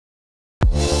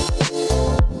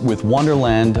With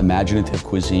Wonderland Imaginative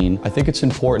Cuisine, I think it's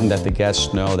important that the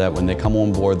guests know that when they come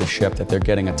on board the ship that they're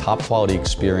getting a top quality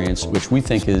experience, which we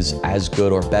think is as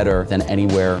good or better than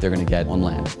anywhere they're going to get on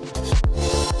land.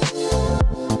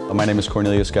 My name is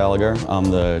Cornelius Gallagher.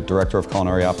 I'm the Director of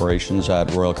Culinary Operations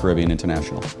at Royal Caribbean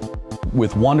International.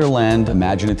 With Wonderland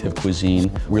Imaginative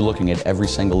Cuisine, we're looking at every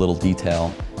single little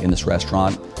detail in this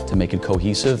restaurant to make it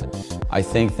cohesive. I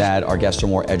think that our guests are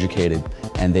more educated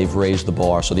and they've raised the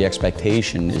bar, so the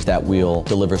expectation is that we'll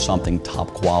deliver something top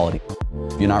quality.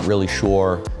 You're not really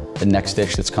sure the next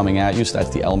dish that's coming at you, so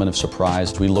that's the element of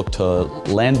surprise. We look to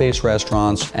land-based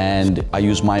restaurants, and I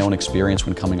use my own experience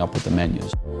when coming up with the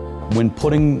menus. When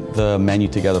putting the menu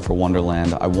together for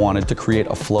Wonderland, I wanted to create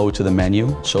a flow to the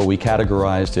menu, so we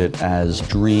categorized it as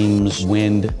dreams,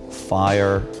 wind,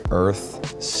 fire,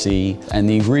 earth, sea, and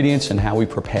the ingredients and how we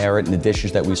prepare it and the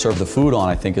dishes that we serve the food on,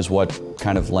 I think, is what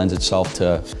kind of lends itself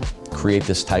to create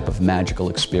this type of magical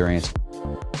experience.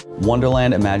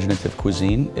 Wonderland Imaginative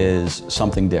Cuisine is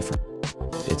something different.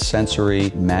 It's sensory,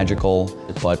 magical,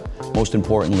 but most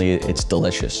importantly, it's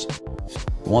delicious.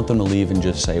 We want them to leave and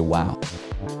just say, wow,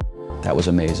 that was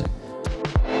amazing.